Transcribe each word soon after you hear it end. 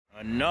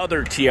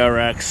Another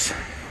TRX.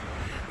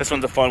 This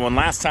one's a fun one.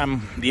 Last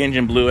time the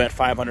engine blew at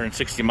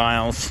 560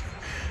 miles.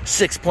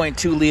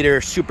 6.2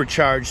 liter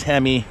supercharged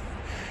Hemi.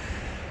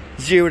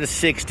 0 to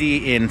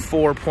 60 in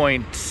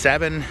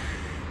 4.7.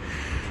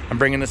 I'm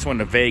bringing this one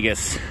to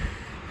Vegas.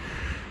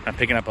 I'm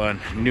picking up a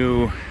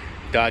new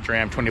Dodge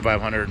Ram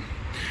 2500.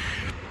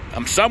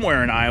 I'm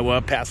somewhere in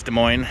Iowa, past Des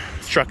Moines.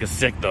 This truck is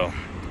sick though.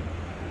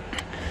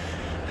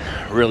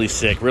 Really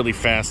sick, really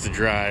fast to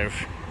drive,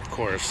 of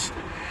course.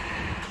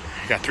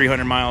 Got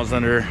 300 miles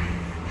under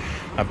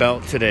my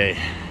belt today.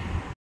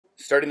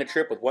 Starting the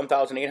trip with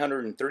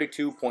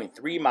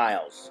 1,832.3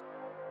 miles.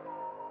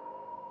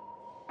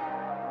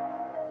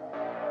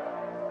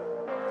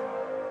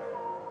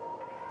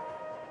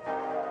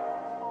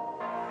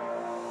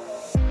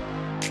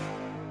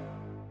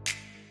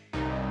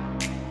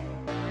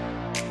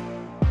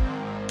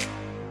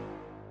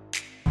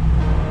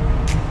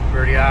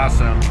 Pretty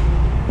awesome.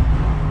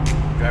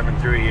 Driving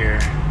through here.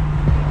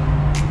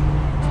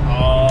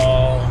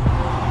 All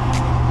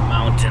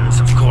mountains,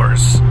 of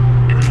course.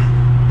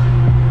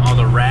 All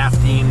the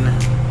rafting,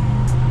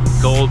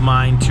 gold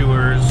mine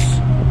tours,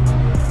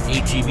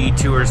 ATV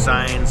tour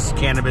signs,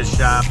 cannabis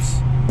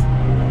shops.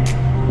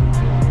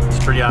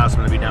 It's pretty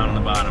awesome to be down on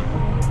the bottom.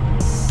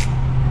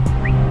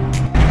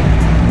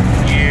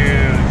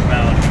 Huge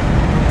mountain.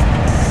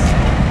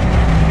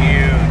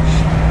 Huge.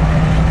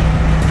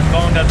 The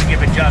phone doesn't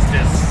give it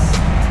justice.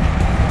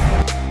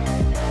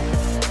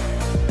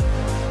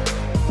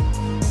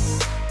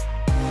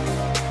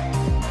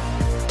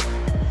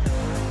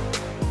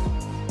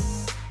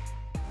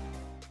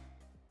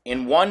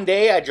 In one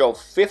day, I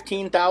drove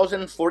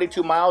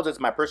 15,042 miles. It's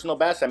my personal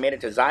best. I made it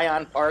to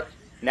Zion Park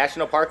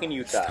National Park in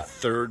Utah. It's the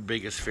third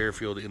biggest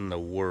Fairfield in the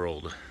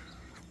world.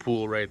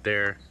 Pool right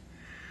there.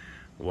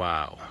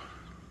 Wow.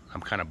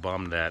 I'm kind of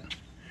bummed that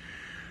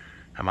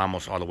I'm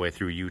almost all the way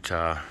through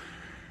Utah.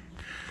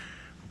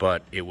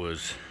 But it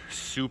was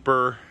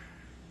super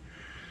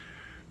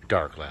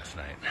dark last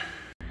night.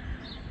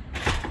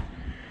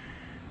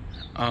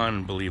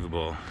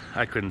 Unbelievable.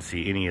 I couldn't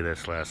see any of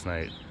this last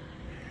night.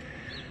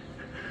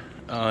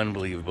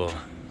 Unbelievable.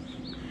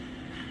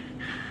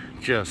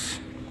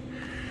 Just,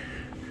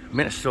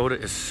 Minnesota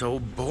is so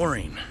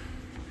boring.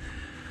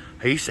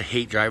 I used to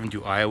hate driving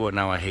through Iowa,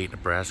 now I hate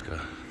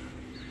Nebraska.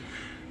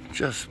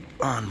 Just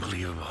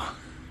unbelievable.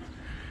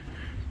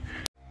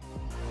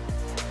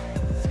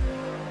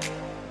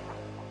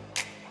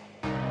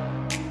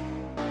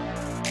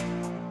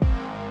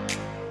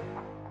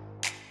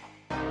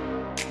 Oh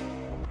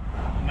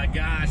my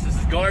gosh, this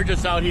is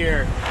gorgeous out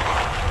here.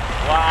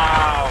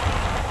 Wow.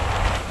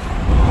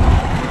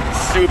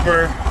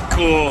 Super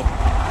cool.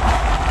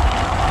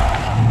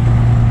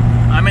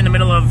 I'm in the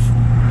middle of,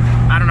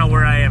 I don't know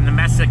where I am, the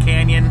Mesa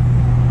Canyon.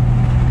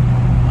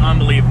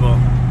 Unbelievable.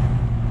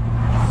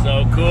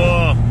 So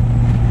cool.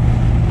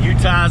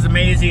 Utah's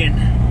amazing.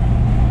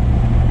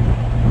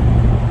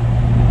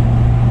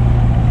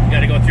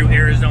 Gotta go through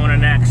Arizona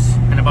next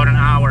in about an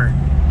hour.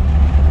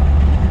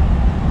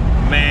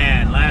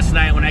 Man, last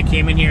night when I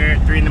came in here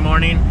at 3 in the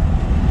morning,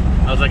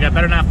 I was like, I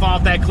better not fall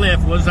off that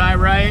cliff. Was I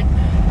right?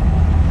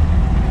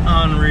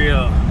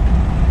 Unreal.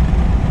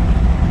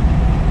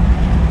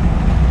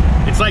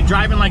 It's like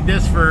driving like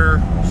this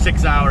for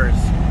 6 hours.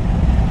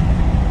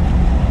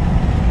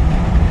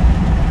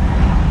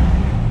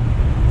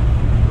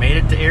 Made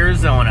it to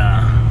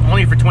Arizona.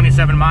 Only for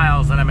 27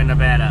 miles and I'm in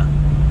Nevada.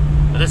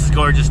 But this is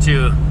gorgeous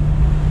too.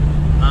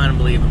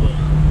 Unbelievable.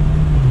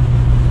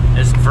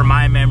 This, for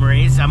my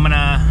memories, I'm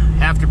gonna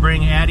have to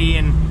bring Addie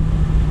and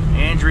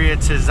Andrea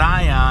to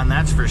Zion,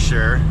 that's for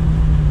sure.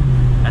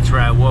 That's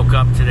where I woke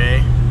up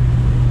today.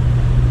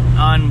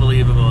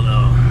 Unbelievable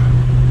though.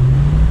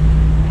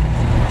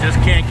 Just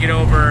can't get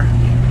over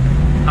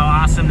how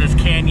awesome this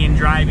canyon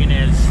driving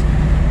is.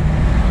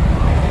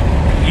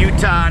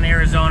 Utah and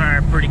Arizona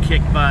are pretty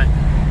kick butt.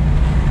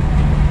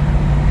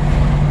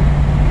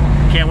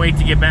 Can't wait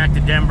to get back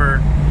to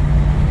Denver.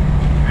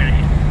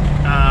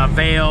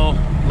 Vail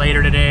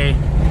later today.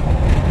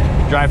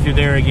 Drive through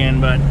there again,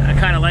 but I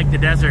kind of like the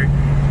desert.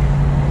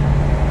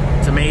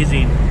 It's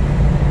amazing.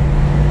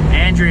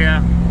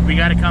 Andrea, we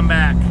got to come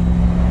back.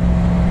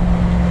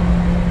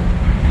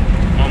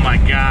 Oh my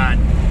God.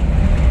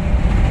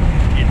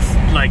 It's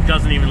like,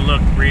 doesn't even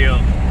look real.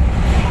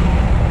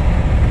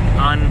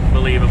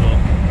 Unbelievable.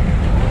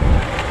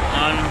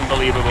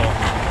 Unbelievable.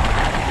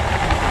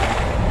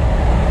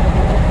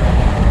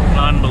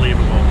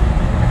 Unbelievable.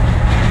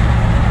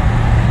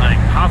 Like,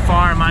 how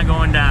far am I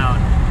going down?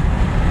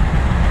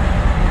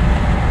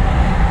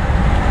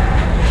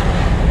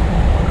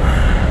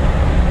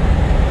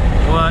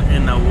 What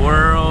in the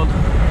world?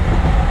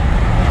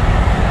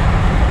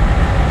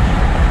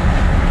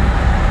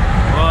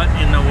 What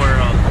in the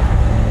world?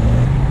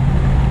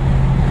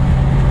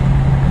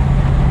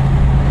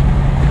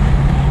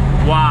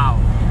 Wow.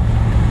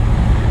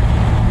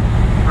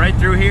 Right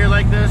through here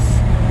like this?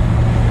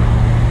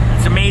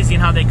 It's amazing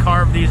how they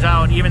carve these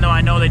out, even though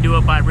I know they do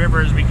it by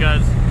rivers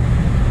because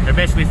they're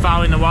basically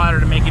following the water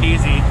to make it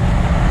easy.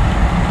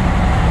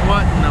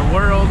 What in the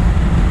world?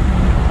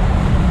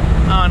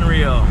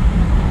 Unreal.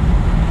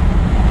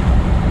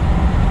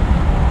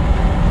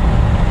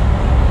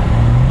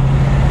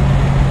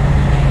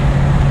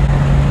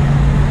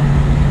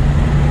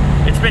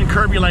 It's been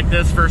curvy like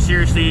this for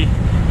seriously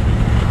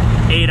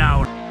 8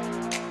 hours.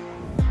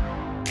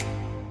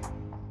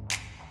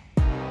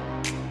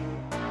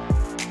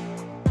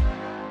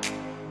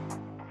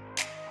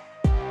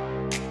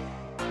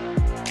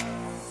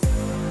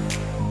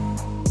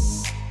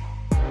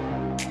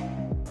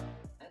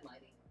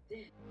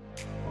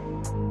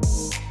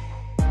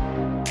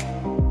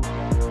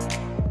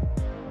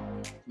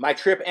 My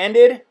trip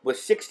ended with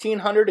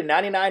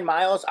 1,699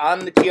 miles on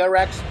the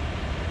TRX.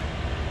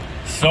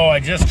 So I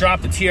just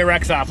dropped the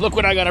TRX off. Look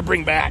what I gotta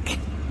bring back.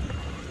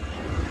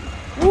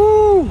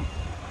 Woo!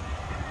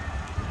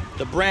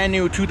 The brand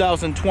new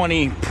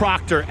 2020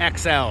 Proctor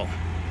XL.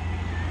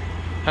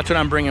 That's what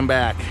I'm bringing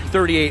back.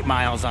 38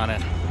 miles on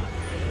it.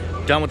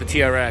 Done with the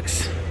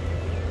TRX.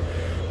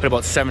 Put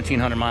about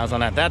 1,700 miles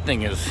on that. That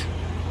thing is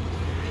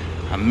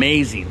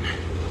amazing.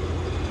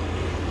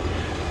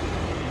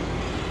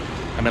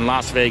 I'm in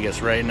Las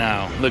Vegas right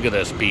now. Look at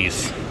this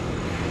beast.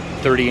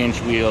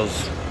 30-inch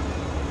wheels.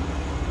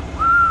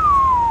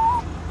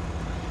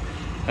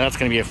 That's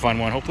gonna be a fun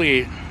one.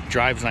 Hopefully it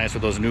drives nice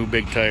with those new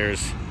big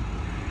tires.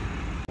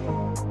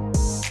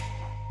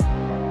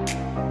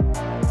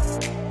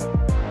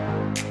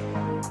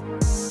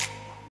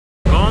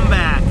 Going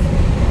back.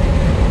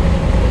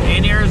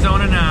 In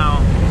Arizona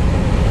now.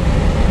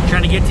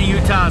 Trying to get to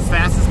Utah as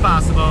fast as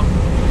possible.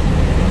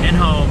 And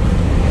home.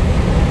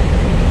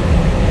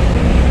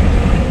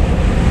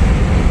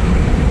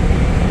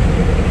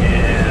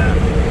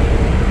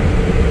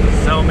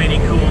 So many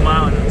cool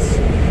mountains.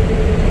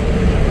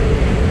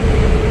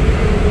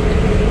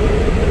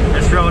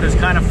 This road is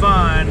kind of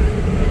fun.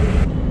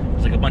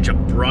 There's like a bunch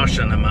of brush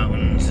on the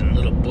mountains and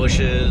little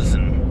bushes,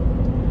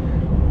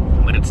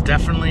 but it's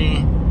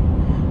definitely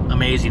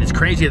amazing. It's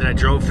crazy that I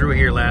drove through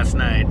here last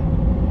night.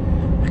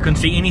 I couldn't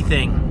see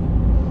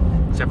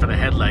anything except for the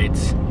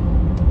headlights.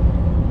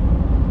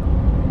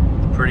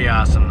 Pretty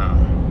awesome though.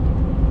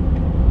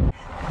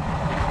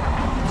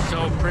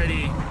 So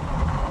pretty.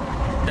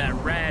 That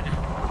red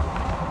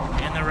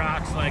in the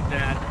rocks like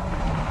that.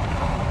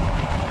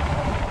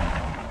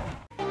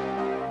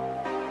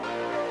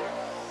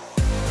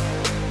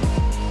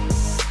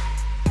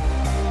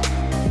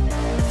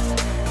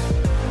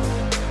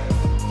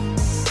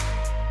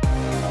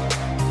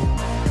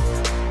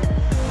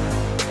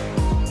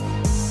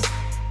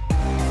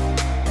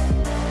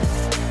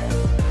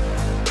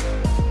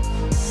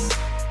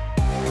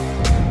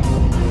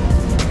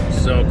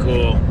 So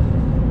cool.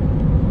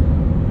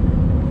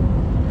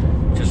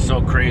 Just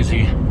so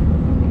crazy.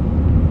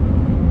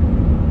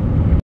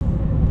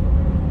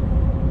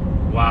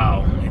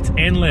 Wow, it's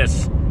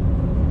endless.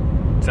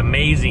 It's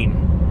amazing.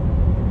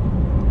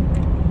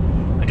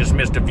 I just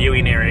missed a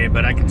viewing area,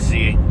 but I can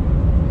see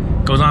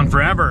it goes on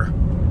forever.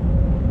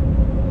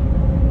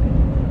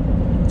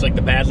 It's like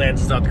the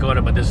Badlands of South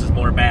Dakota, but this is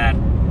more bad.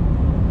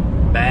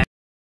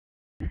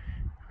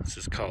 This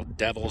is called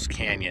Devil's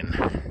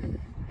Canyon.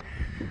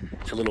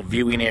 It's a little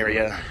viewing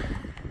area.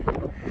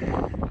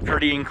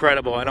 Pretty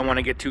incredible. I don't want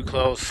to get too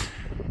close.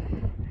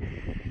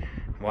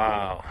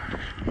 Wow.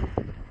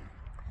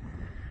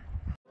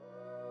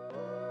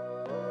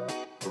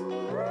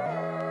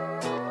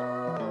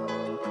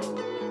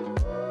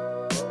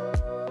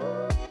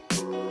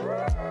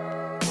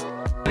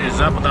 What is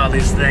up with all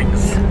these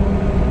things?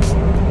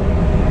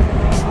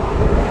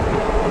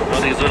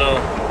 All these little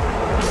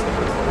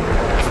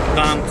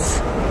bumps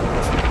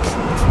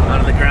out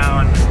of the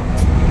ground.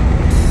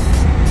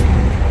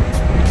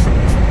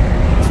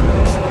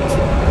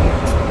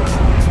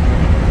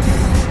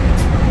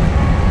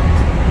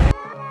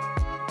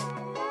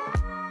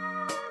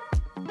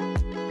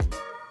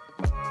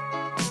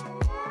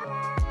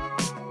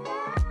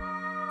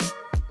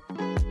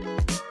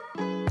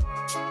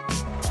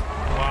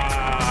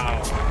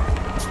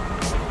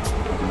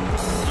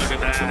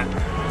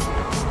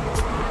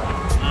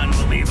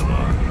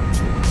 Unbelievable.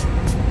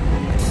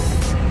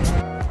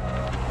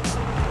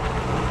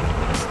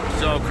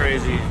 So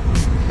crazy.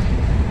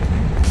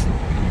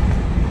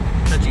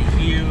 Such a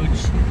huge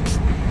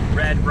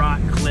red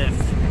rock cliff.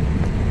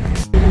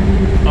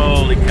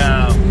 Holy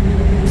cow.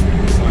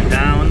 Going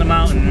down the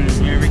mountain.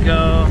 Here we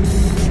go.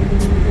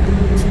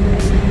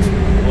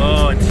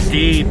 Whoa, it's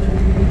steep.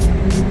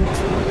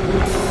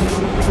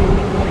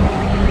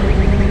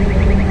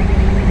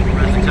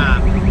 Where's the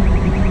top?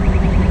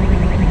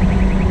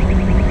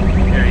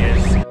 There he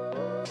is.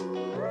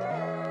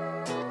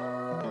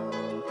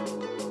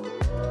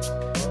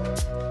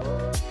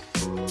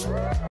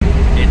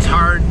 It's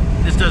hard.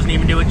 This doesn't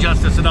even do it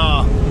justice at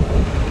all.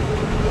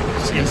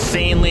 It's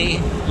insanely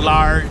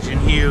large and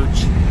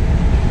huge.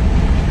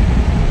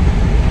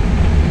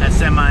 That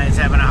semi is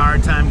having a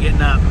hard time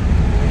getting up.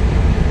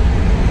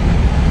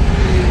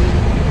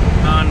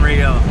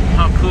 Unreal.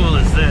 How cool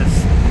is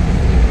this?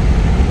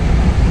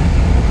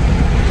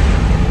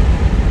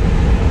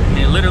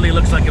 It literally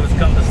looks like it was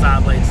cut with a saw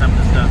blade, some of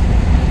the stuff.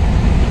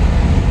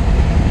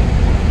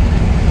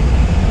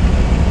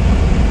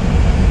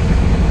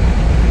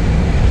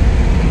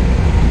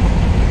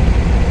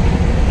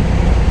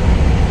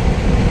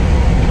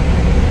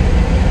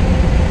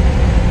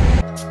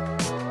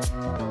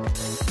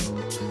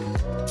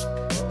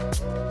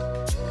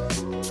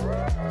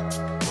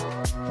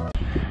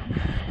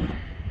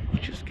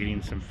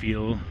 getting some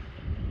feel.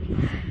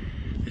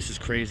 This is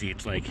crazy.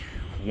 It's like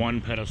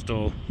one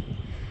pedestal.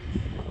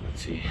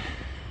 Let's see.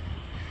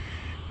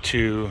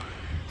 2,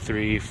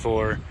 3,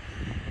 4,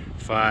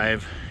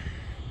 5,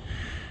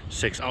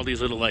 6. All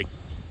these little like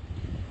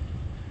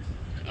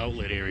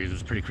outlet areas.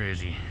 It's pretty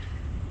crazy.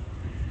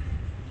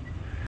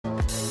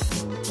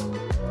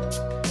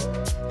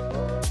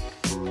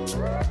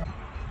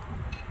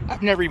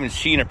 I've never even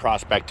seen a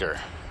Prospector.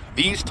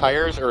 These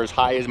tires are as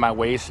high as my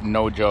waist,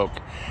 no joke.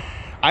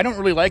 I don't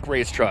really like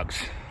race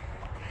trucks,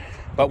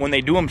 but when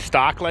they do them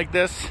stock like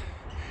this,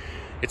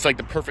 it's like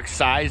the perfect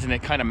size and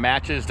it kind of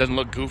matches, doesn't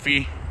look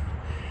goofy,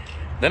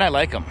 then I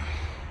like them.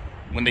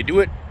 When they do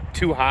it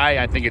too high,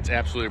 I think it's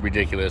absolutely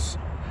ridiculous.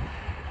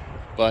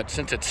 But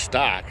since it's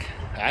stock,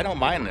 I don't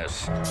mind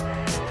this.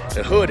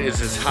 The hood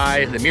is as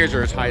high, the mirrors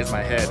are as high as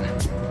my head.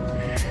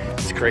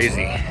 It's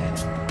crazy.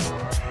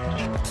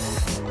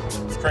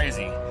 It's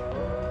crazy.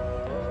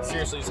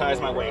 Seriously as high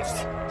as my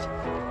waist.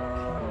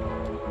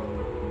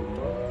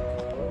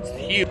 It's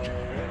huge.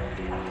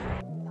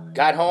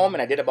 Got home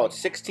and I did about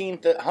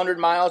 1,600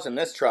 miles in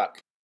this truck.